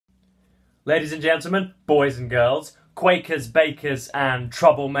Ladies and gentlemen, boys and girls, Quakers, bakers and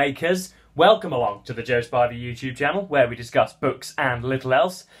troublemakers, welcome along to the Joe Spivey YouTube channel where we discuss books and little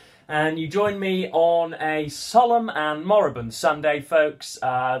else. And you join me on a solemn and moribund Sunday, folks.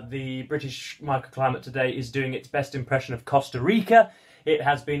 The British microclimate today is doing its best impression of Costa Rica. It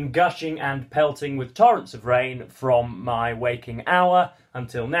has been gushing and pelting with torrents of rain from my waking hour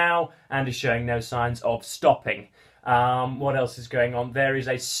until now and is showing no signs of stopping. What else is going on? There is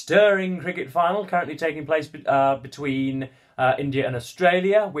a stirring cricket final currently taking place between India and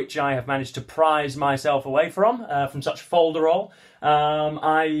Australia, which I have managed to prise myself away from such folderol.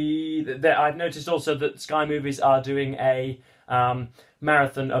 I've noticed also that Sky Movies are doing a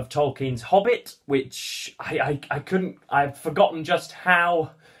marathon of Tolkien's Hobbit, which I've forgotten just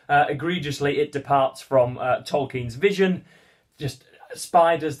how egregiously it departs from Tolkien's vision. Just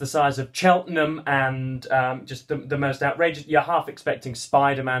spiders the size of Cheltenham and just the most outrageous. You're half expecting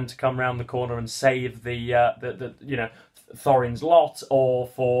Spider-Man to come round the corner and save the Thorin's lot, or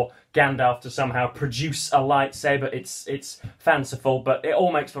for Gandalf to somehow produce a lightsaber. It's fanciful, but it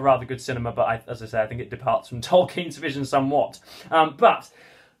all makes for rather good cinema. But as I say, I think it departs from Tolkien's vision somewhat. But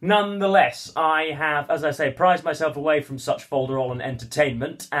nonetheless, I have, as I say, prized myself away from such folderol and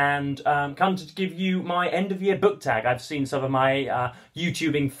entertainment and come to give you my end-of-year book tag. I've seen some of my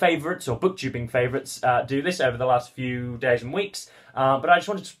YouTubing favourites, or booktubing favourites, do this over the last few days and weeks. But I just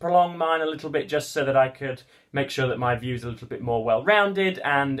wanted to prolong mine a little bit just so that I could make sure that my view's a little bit more well-rounded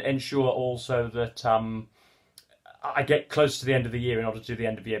and ensure also that I get close to the end of the year in order to do the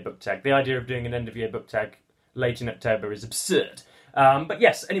end-of-year book tag. The idea of doing an end-of-year book tag late in October is absurd. But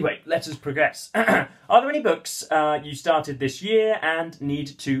yes, anyway, let us progress. Are there any books you started this year and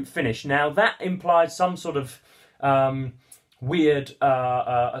need to finish? Now, that implies some sort of weird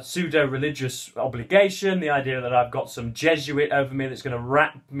pseudo-religious obligation, the idea that I've got some Jesuit over me that's going to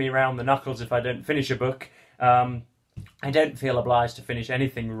wrap me around the knuckles if I don't finish a book. I don't feel obliged to finish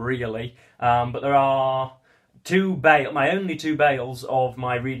anything, really, but there are my only two bales of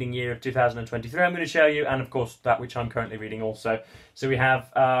my reading year of 2023 I'm going to show you, and of course that which I'm currently reading also. So we have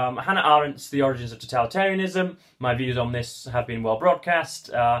Hannah Arendt's The Origins of Totalitarianism. My views on this have been well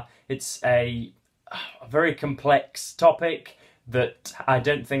broadcast. It's a very complex topic that I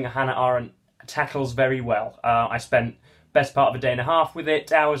don't think Hannah Arendt tackles very well. I spent best part of a day and a half with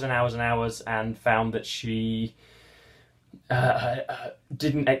it, hours and hours and hours, and found that she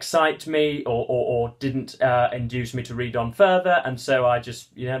didn't excite me or didn't induce me to read on further, and so I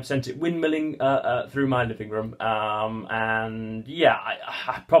just sent it windmilling through my living room. And yeah,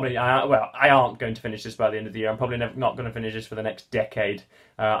 I aren't going to finish this by the end of the year. I'm probably not going to finish this for the next decade.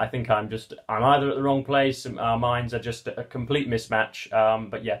 I think I'm either at the wrong place. Our minds are just a complete mismatch.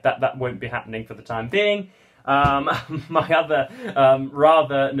 But yeah, that won't be happening for the time being. My other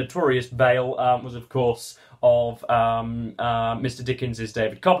rather notorious bail was, of course, of Mr. Dickens's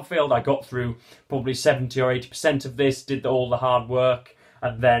David Copperfield. I got through probably 70 or 80% of this, did all the hard work,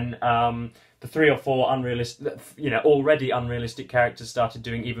 and then the 3 or 4 already unrealistic characters started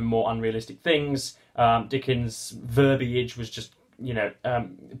doing even more unrealistic things. Dickens' verbiage was just,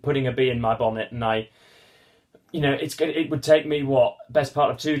 putting a bee in my bonnet, and it would take me, best part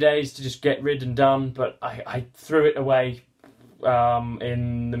of 2 days to just get rid and done, but I threw it away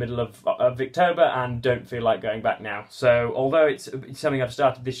in the middle of October and don't feel like going back now. So although it's something I've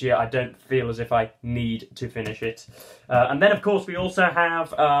started this year, I don't feel as if I need to finish it. And then of course we also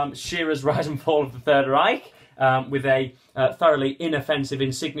have Shearer's Rise and Fall of the Third Reich, with a thoroughly inoffensive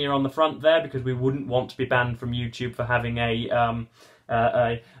insignia on the front there, because we wouldn't want to be banned from YouTube for having a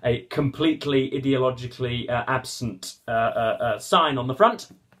completely ideologically absent sign on the front.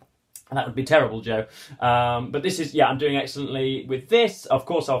 That would be terrible, Joe. But this is, I'm doing excellently with this. Of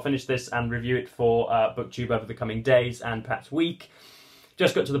course, I'll finish this and review it for BookTube over the coming days and perhaps week.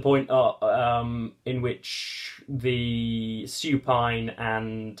 Just got to the point in which the supine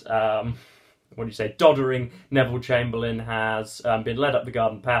and, doddering Neville Chamberlain has been led up the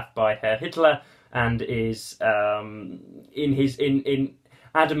garden path by Herr Hitler and is in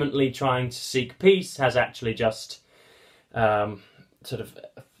adamantly trying to seek peace, has actually just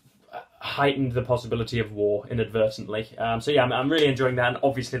heightened the possibility of war inadvertently. So yeah, I'm really enjoying that, and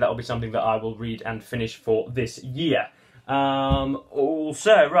obviously that will be something that I will read and finish for this year. So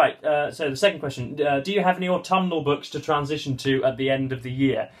the second question, do you have any autumnal books to transition to at the end of the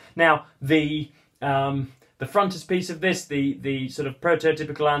year? Now, the frontispiece of this, the sort of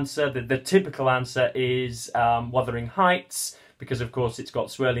prototypical answer, the typical answer is Wuthering Heights, because of course it's got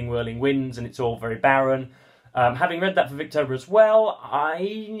swirling, whirling winds and it's all very barren. Having read that for Victober as well,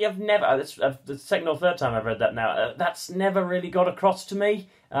 I have never. It's the second or third time I've read that now. That's never really got across to me.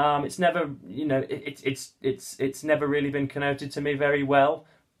 It's never, it's never really been connoted to me very well.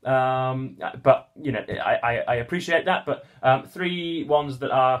 But I appreciate that. But three ones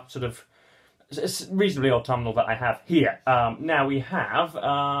that are sort of reasonably autumnal that I have here. Now we have.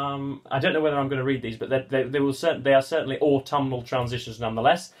 I don't know whether I'm going to read these, but they are certainly autumnal transitions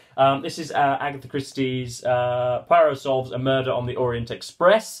nonetheless. This is Agatha Christie's Poirot Solves a Murder on the Orient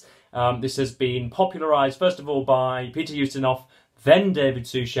Express. This has been popularised first of all by Peter Ustinov, then David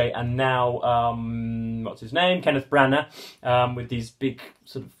Suchet, and now what's his name, Kenneth Branagh, with these big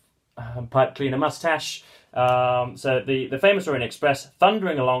sort of pipe cleaner moustache. So the famous Orient Express,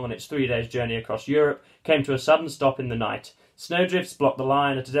 thundering along on its 3 days' journey across Europe, came to a sudden stop in the night. Snowdrifts blocked the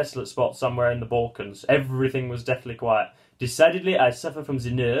line at a desolate spot somewhere in the Balkans. Everything was deathly quiet. Decidedly, I suffer from the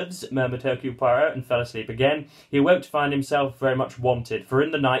nerves, murmured Hercule Poirot, and fell asleep again. He awoke to find himself very much wanted, for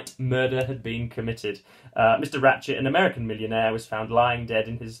in the night murder had been committed. Mr. Ratchet, an American millionaire, was found lying dead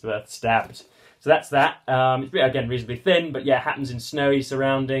in his berth, stabbed. So that's that. It's, again, reasonably thin, but yeah, happens in snowy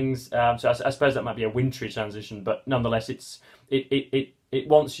surroundings. So I suppose that might be a wintry transition, but nonetheless, it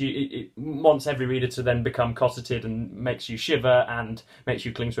wants every reader to then become cosseted and makes you shiver and makes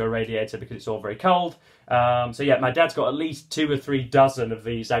you cling to a radiator because it's all very cold. So yeah, my dad's got at least 2 or 3 dozen of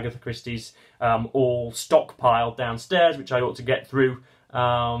these Agatha Christie's all stockpiled downstairs, which I ought to get through.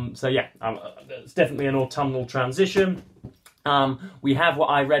 So yeah, it's definitely an autumnal transition. We have what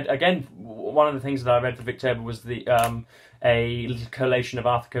I read, again, one of the things that I read for Victober was a little collation of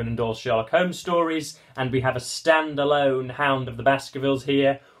Arthur Conan Doyle's Sherlock Holmes stories, and we have a standalone Hound of the Baskervilles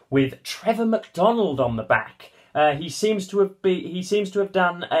here with Trevor MacDonald on the back. He seems to have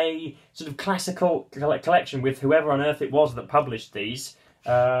done a sort of classical collection with whoever on earth it was that published these.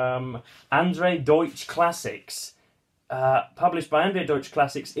 Andre Deutsch Classics, published by Andre Deutsch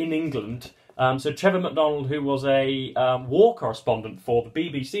Classics in England. So Trevor MacDonald, who was a war correspondent for the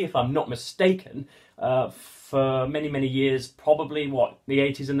BBC, if I'm not mistaken, for many, many years, probably, the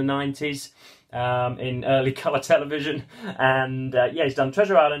 80s and the 90s, in early colour television. And yeah, he's done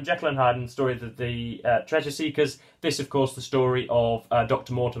Treasure Island, Jekyll and Hyde, and the story of the Treasure Seekers. This, of course, the story of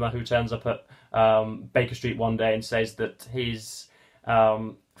Dr. Mortimer, who turns up at Baker Street one day and says that his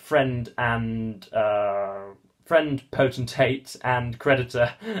friend, potentate, and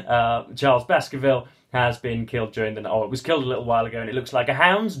creditor, Charles Baskerville, has been killed during the night. Oh, it was killed a little while ago, and it looks like a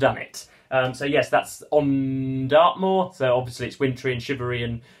hound's done it. So yes, that's on Dartmoor. So obviously it's wintry and shivery,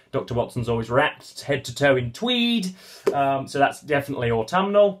 and Dr. Watson's always wrapped head to toe in tweed. So that's definitely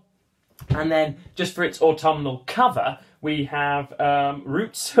autumnal. And then, just for its autumnal cover, we have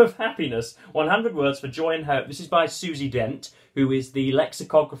Roots of Happiness, 100 Words for Joy and Hope. This is by Susie Dent, who is the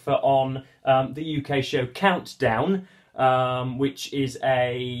lexicographer on the UK show Countdown, which is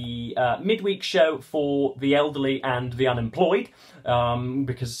a midweek show for the elderly and the unemployed,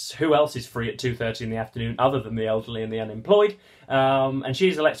 because who else is free at 2:30 in the afternoon other than the elderly and the unemployed? And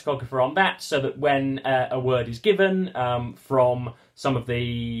she's a lexicographer on that, so that when a word is given from some of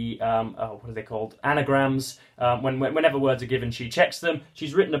the, what are they called, anagrams, whenever words are given, she checks them.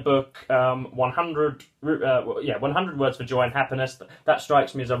 She's written a book, 100 Words for Joy and Happiness. That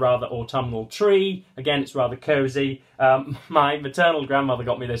strikes me as a rather autumnal tree. Again, it's rather cosy. My maternal grandmother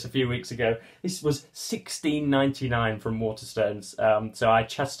got me this a few weeks ago. This was $16.99 from Waterstones, so I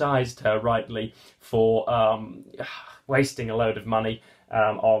chastised her rightly for wasting a load of money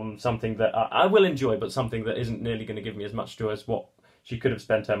on something that I will enjoy, but something that isn't nearly going to give me as much joy as what she could have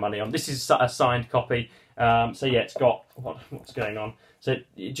spent her money on. This is a signed copy, so yeah, it's got what's going on. So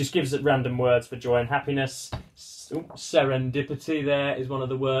it just gives it random words for joy and happiness. Serendipity there is one of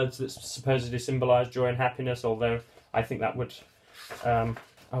the words that supposedly symbolise joy and happiness, although I think that would, I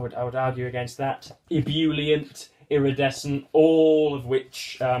would argue against that. Ebullient, iridescent, all of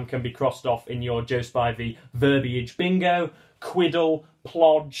which can be crossed off in your Joe Spivey verbiage bingo. Quiddle,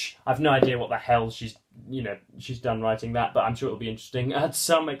 plodge. I've no idea what the hell she's done writing that, but I'm sure it'll be interesting at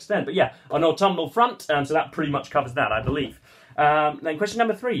some extent. But yeah, an autumnal front, so that pretty much covers that, I believe. Then question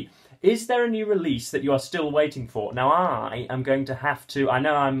number 3. Is there a new release that you are still waiting for? Now, I am going to have to. I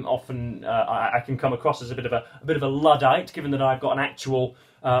know I'm often. I can come across as a bit of a Luddite, given that I've got an actual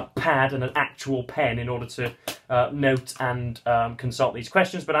pad and an actual pen in order to note and consult these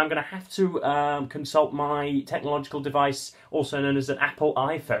questions. But I'm going to have to consult my technological device, also known as an Apple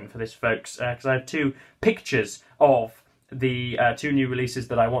iPhone, for this, folks, because I have 2 pictures of the 2 new releases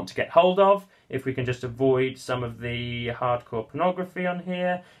that I want to get hold of. If we can just avoid some of the hardcore pornography on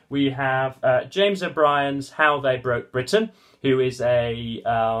here. We have James O'Brien's How They Broke Britain, who is a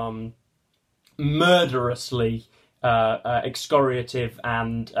murderously excoriative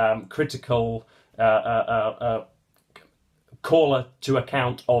and critical caller to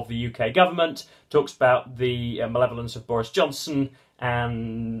account of the UK government, talks about the malevolence of Boris Johnson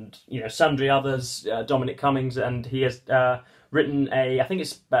and sundry others, Dominic Cummings, and he has written I think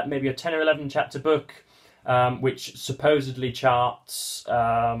it's about maybe a 10 or 11 chapter book which supposedly charts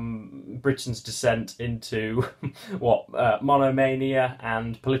Britain's descent into monomania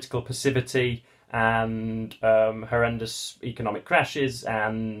and political passivity and horrendous economic crashes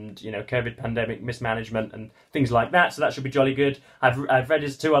and COVID pandemic mismanagement and things like that. So that should be jolly good. I've read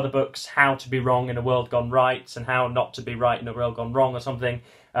his 2 other books, How to Be Wrong in a World Gone Right and How Not to Be Right in a World Gone Wrong or something.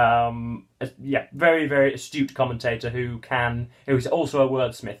 Very, very astute commentator who is also a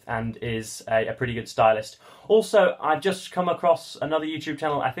wordsmith and is a pretty good stylist. Also, I've just come across another YouTube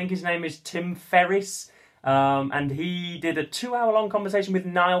channel. I think his name is Tim Ferriss. And he did a 2-hour-long conversation with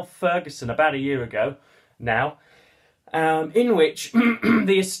Niall Ferguson about a year ago now, in which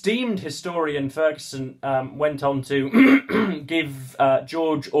the esteemed historian Ferguson went on to give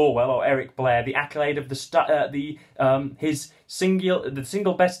George Orwell, or Eric Blair, the accolade of the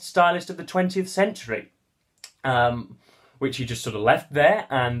single best stylist of the 20th century, which he just sort of left there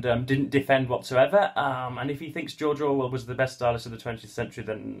and didn't defend whatsoever. And if he thinks George Orwell was the best stylist of the 20th century,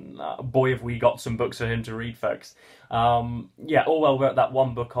 then boy, have we got some books for him to read, folks. Orwell wrote that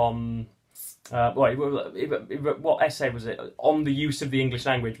one book on... what essay was it? On the use of the English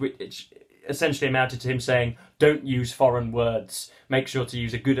language, which essentially amounted to him saying, don't use foreign words. Make sure to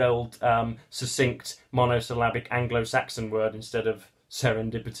use a good old, succinct, monosyllabic Anglo-Saxon word instead of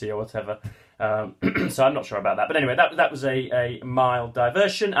serendipity or whatever. So I'm not sure about that. But anyway, that was a mild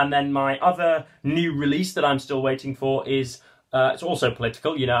diversion. And then my other new release that I'm still waiting for is... it's also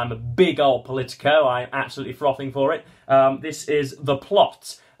political. I'm a big old politico. I'm absolutely frothing for it. This is The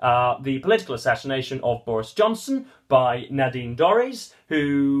Plot, the political assassination of Boris Johnson by Nadine Dorries,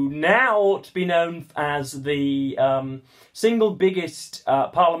 who now ought to be known as the single biggest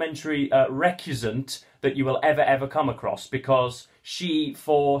parliamentary recusant that you will ever come across, because she,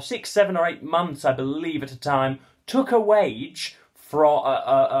 for 6, 7 or 8 months, I believe at a time, took a wage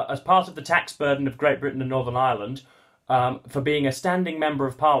as part of the tax burden of Great Britain and Northern Ireland for being a standing member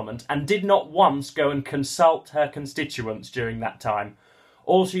of Parliament, and did not once go and consult her constituents during that time.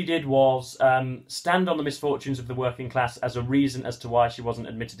 All she did was stand on the misfortunes of the working class as a reason as to why she wasn't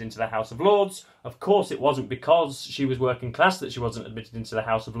admitted into the House of Lords. Of course, it wasn't because she was working class that she wasn't admitted into the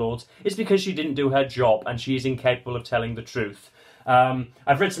House of Lords. It's because she didn't do her job and she is incapable of telling the truth.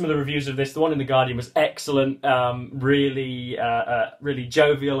 I've read some of the reviews of this. The one in The Guardian was excellent, really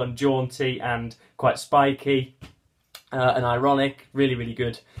jovial and jaunty and quite spiky and ironic, really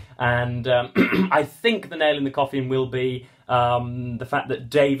good. And I think the nail in the coffin will be the fact that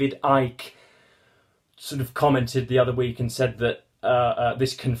David Icke sort of commented the other week and said that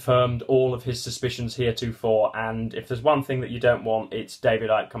this confirmed all of his suspicions heretofore, and if there's one thing that you don't want, it's David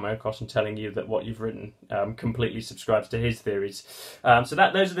Icke coming across and telling you that what you've written completely subscribes to his theories. So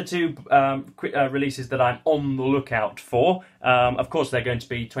those are the 2 releases that I'm on the lookout for. Of course, they're going to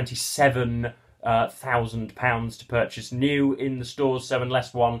be £27,000 to purchase new in the stores, so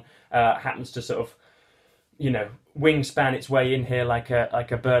unless one happens to sort of wingspan its way in here like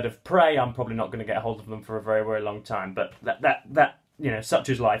a bird of prey, I'm probably not going to get a hold of them for a very, very long time. But that such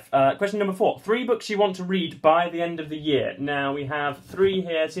is life. Question number 4: 3 books you want to read by the end of the year. Now we have 3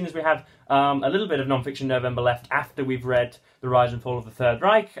 here. As soon as we have a little bit of non-fiction November left after we've read The Rise and Fall of the Third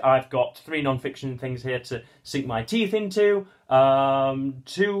Reich, I've got 3 non-fiction things here to sink my teeth into.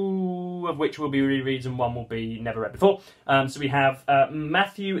 2 of which will be rereads and 1 will be never read before. So we have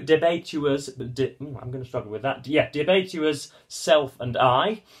Matthew Debatua's... I'm going to struggle with that. Yeah, Debatua's Self and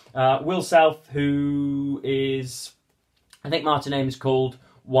I. Will Self, who is... I think Martin Ames called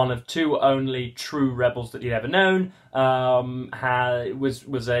one of 2 only true rebels that he'd ever known.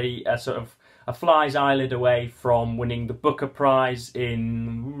 Was a sort of a fly's eyelid away from winning the Booker Prize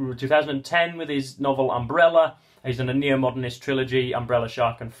in 2010 with his novel Umbrella. He's done a neo-modernist trilogy, Umbrella,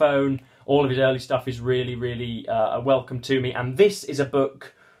 Shark and Phone. All of his early stuff is really welcome to me. And this is a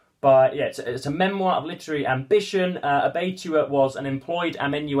book by... it's a memoir of literary ambition. Abetua was an employed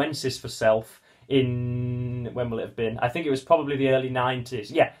amanuensis for Self in... when will it have been? I think it was probably the early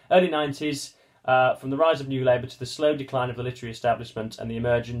 90s. Yeah, early 90s. From the rise of New Labour to the slow decline of the literary establishment and the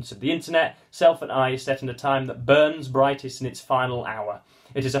emergence of the internet, Self and I is set in a time that burns brightest in its final hour.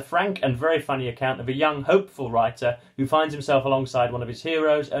 It is a frank and very funny account of a young, hopeful writer who finds himself alongside one of his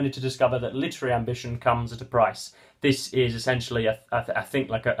heroes, only to discover that literary ambition comes at a price. This is essentially, I think,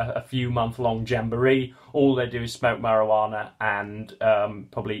 like a few month long jamboree. All they do is smoke marijuana and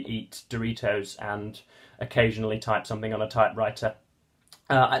probably eat Doritos and occasionally type something on a typewriter.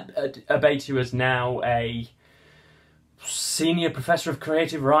 Abetu is now a senior professor of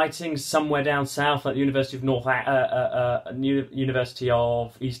creative writing somewhere down south, like the University of University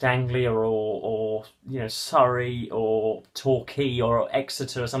of East Anglia, or Surrey, or Torquay, or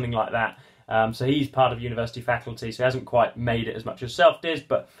Exeter, or something like that. So he's part of university faculty, so he hasn't quite made it as much as Self did.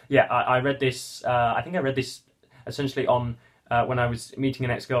 But yeah, I read this. I think I read this essentially on when I was meeting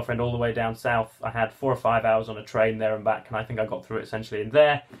an ex-girlfriend all the way down south. I had 4 or 5 hours on a train there and back, and I think I got through it essentially in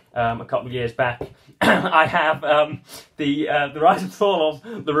there. A couple of years back, I have the Rise and Fall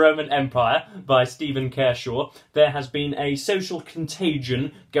of the Roman Empire by Stephen Kershaw. There has been a social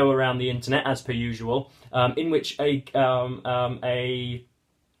contagion go around the internet, as per usual, in which a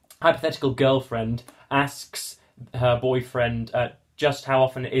hypothetical girlfriend asks her boyfriend just how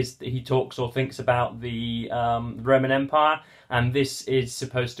often it is that he talks or thinks about the Roman Empire, and this is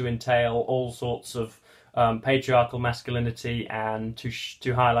supposed to entail all sorts of patriarchal masculinity and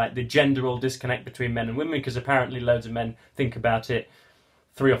to highlight the genderal disconnect between men and women, because apparently loads of men think about it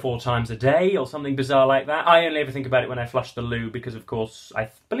 3 or 4 times a day or something bizarre like that. I only ever think about it when I flush the loo, because of course I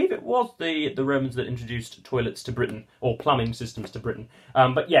believe it was the Romans that introduced toilets to Britain, or plumbing systems to Britain.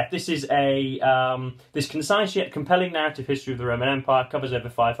 But yeah, this is this concise yet compelling narrative history of the Roman Empire. Covers over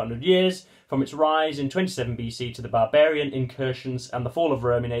 500 years, from its rise in 27 BC to the barbarian incursions and the fall of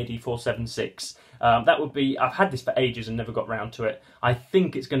Rome in AD 476. That would be, I've had this for ages and never got round to it. I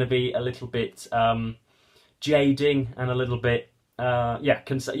think it's going to be a little bit jading and a little bit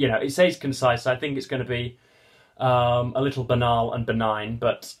it says concise. I think it's going to be a little banal and benign,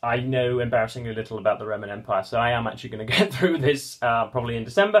 but I know embarrassingly little about the Roman Empire, so I am actually going to get through this probably in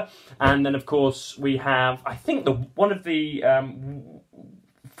December. And then, of course, we have, I think,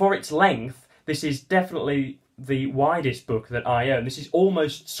 for its length, this is definitely the widest book that I own. This is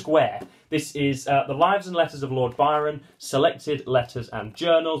almost square. This is The Lives and Letters of Lord Byron, Selected Letters and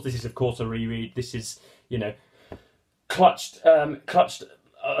Journals. This is, of course, a reread. This is, clutched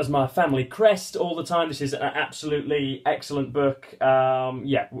as my family crest all the time. This is an absolutely excellent book,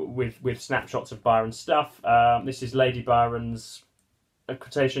 with snapshots of Byron's stuff. This is Lady Byron's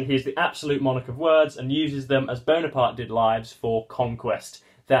quotation: "He is the absolute monarch of words and uses them as Bonaparte did lives for conquest."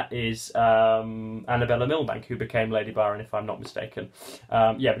 That is Annabella Milbank, who became Lady Byron, if I'm not mistaken.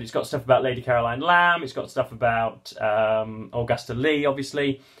 But it's got stuff about Lady Caroline Lamb, it's got stuff about Augusta Lee,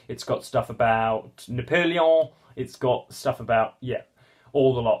 obviously, it's got stuff about Napoleon, it's got stuff about,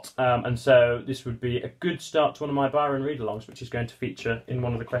 all the lot. And so this would be a good start to one of my Byron read-alongs, which is going to feature in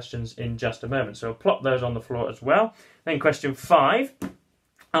one of the questions in just a moment. So I'll plot those on the floor as well. Then question 5.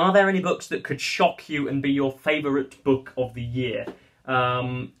 Are there any books that could shock you and be your favourite book of the year?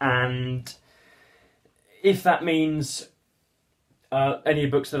 And if that means any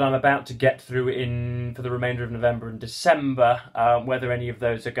books that I'm about to get through for the remainder of November and December, whether any of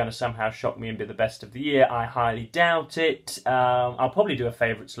those are going to somehow shock me and be the best of the year, I highly doubt it. I'll probably do a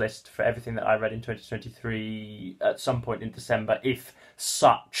favourites list for everything that I read in 2023 at some point in December, if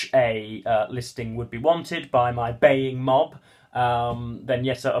such a listing would be wanted by my baying mob. Then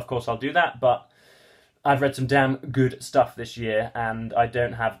yes, of course I'll do that, but I've read some damn good stuff this year, and I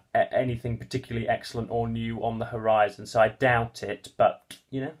don't have anything particularly excellent or new on the horizon, so I doubt it, but,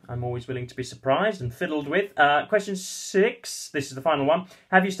 I'm always willing to be surprised and fiddled with. Question 6, this is the final one.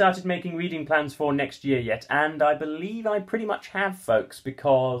 Have you started making reading plans for next year yet? And I believe I pretty much have, folks,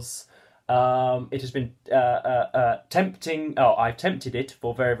 because it has been tempting. I've tempted it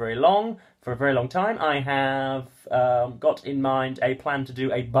for a very long time. I have got in mind a plan to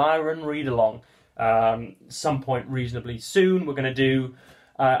do a Byron read-along some point reasonably soon. We're going to do,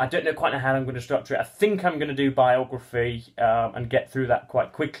 I don't know quite how I'm going to structure it. I think I'm going to do biography and get through that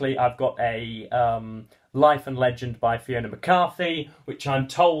quite quickly. I've got a Life and Legend by Fiona McCarthy, which I'm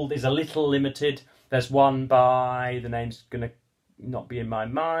told is a little limited. There's one by, the name's going to not be in my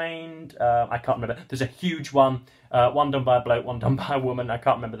mind. I can't remember. There's a huge one, one done by a bloke, one done by a woman. I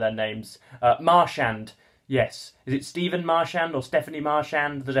can't remember their names. Marchand. Yes. Is it Stephen Marchand or Stephanie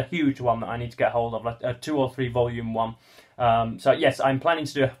Marchand? There's a huge one that I need to get hold of, a 2 or 3 volume one. So yes, I'm planning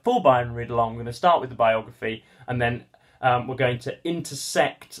to do a full Byron read-along. I'm going to start with the biography, and then we're going to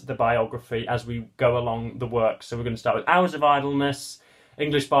intersect the biography as we go along the work. So we're going to start with Hours of Idleness,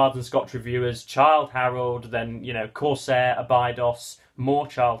 English Bards and Scotch Reviewers, Childe Harold, then, Corsair, Abydos, more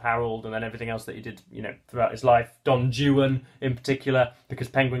Childe Harold, and then everything else that he did, throughout his life. Don Juan, in particular, because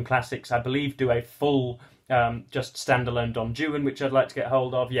Penguin Classics, I believe, do a full just standalone Don Juan, which I'd like to get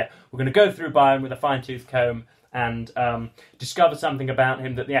hold of. Yeah, we're going to go through Byron with a fine-tooth comb, and discover something about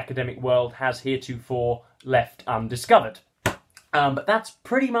him that the academic world has heretofore left undiscovered. But that's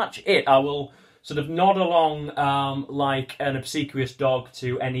pretty much it. I will sort of nod along like an obsequious dog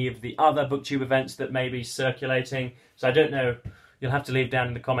to any of the other BookTube events that may be circulating. So I don't know. You'll have to leave down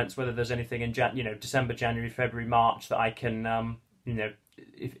in the comments whether there's anything in December, January, February, March that I can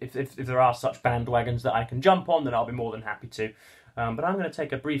if there are such bandwagons that I can jump on, then I'll be more than happy to. But I'm going to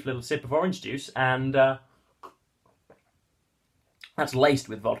take a brief little sip of orange juice, and that's laced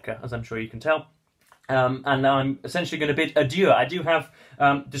with vodka, as I'm sure you can tell. And I'm essentially going to bid adieu. I do have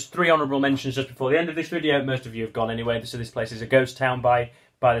just 3 honourable mentions just before the end of this video. Most of you have gone anyway, so this place is a ghost town by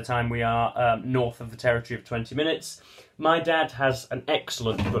the time we are north of the territory of 20 minutes. My dad has an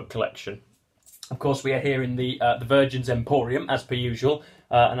excellent book collection. Of course, we are here in the Virgin's Emporium, as per usual,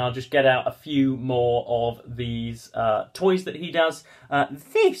 and I'll just get out a few more of these toys that he does.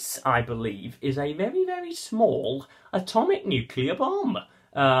 This, I believe, is a very, very small atomic nuclear bomb,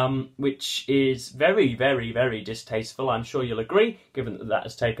 which is very, very, very distasteful, I'm sure you'll agree, given that that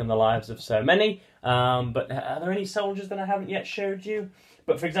has taken the lives of so many. But are there any soldiers that I haven't yet showed you?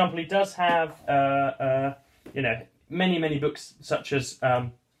 But, for example, he does have, many, many books, such as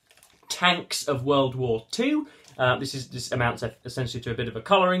Tanks of World War II. This amounts essentially to a bit of a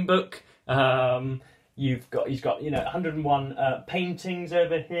colouring book. He's got 101 paintings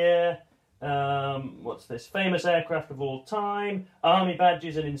over here. What's this? Famous aircraft of all time, army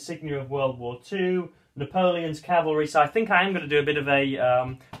badges and insignia of World War II, Napoleon's cavalry. So I think I am going to do a bit of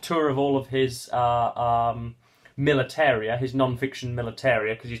a tour of all of his militaria, hhis non-fiction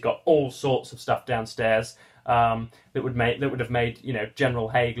militaria, because he's got all sorts of stuff downstairs. That would have made General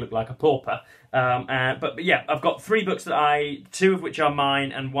Haig look like a pauper. But yeah, I've got 3 books that 2 of which are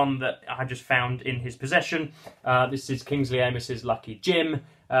mine, and 1 that I just found in his possession. This is Kingsley Amis's Lucky Jim.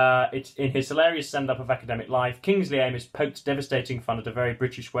 It's in his hilarious send-up of academic life. Kingsley Amis poked devastating fun at a very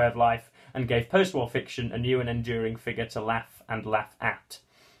British way of life and gave post-war fiction a new and enduring figure to laugh at.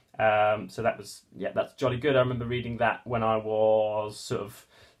 So that's jolly good. I remember reading that when I was sort of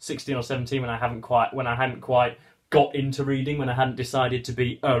 16 or 17, when I hadn't quite got into reading, when I hadn't decided to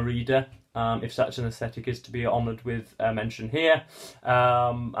be a reader, if such an aesthetic is to be honoured with a mention here. I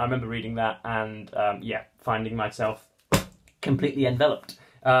remember reading that and finding myself completely enveloped.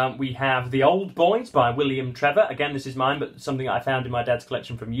 We have The Old Boys by William Trevor. Again, this is mine, but something I found in my dad's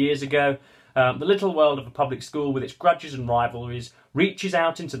collection from years ago. The little world of a public school with its grudges and rivalries reaches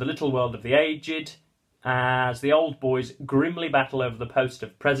out into the little world of the aged, as the old boys grimly battle over the post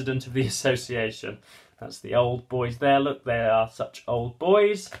of president of the association. That's the old boys there. Look, they are such old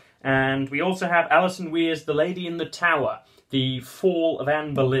boys. And we also have Alison Weir's The Lady in the Tower, The Fall of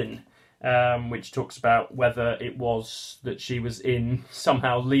Anne Boleyn, which talks about whether it was that she was in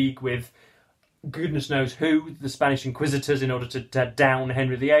somehow league with goodness knows who, the Spanish Inquisitors, in order to down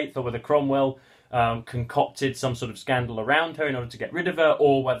Henry VIII, or whether Cromwell concocted some sort of scandal around her in order to get rid of her,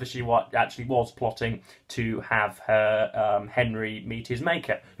 or whether she actually was plotting to have her Henry meet his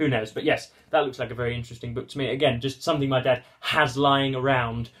maker. Who knows? But yes, that looks like a very interesting book to me. Again, just something my dad has lying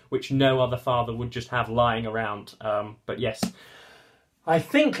around, which no other father would just have lying around. But yes, I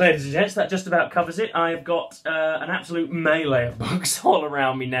think, ladies and gents, that just about covers it. I've got an absolute melee of books all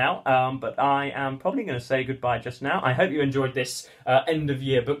around me now, but I am probably going to say goodbye just now. I hope you enjoyed this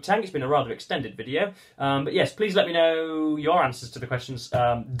end-of-year book tank. It's been a rather extended video. But yes, please let me know your answers to the questions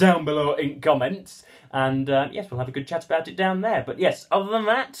down below in comments. And yes, we'll have a good chat about it down there. But yes, other than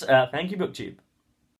that, thank you, BookTube.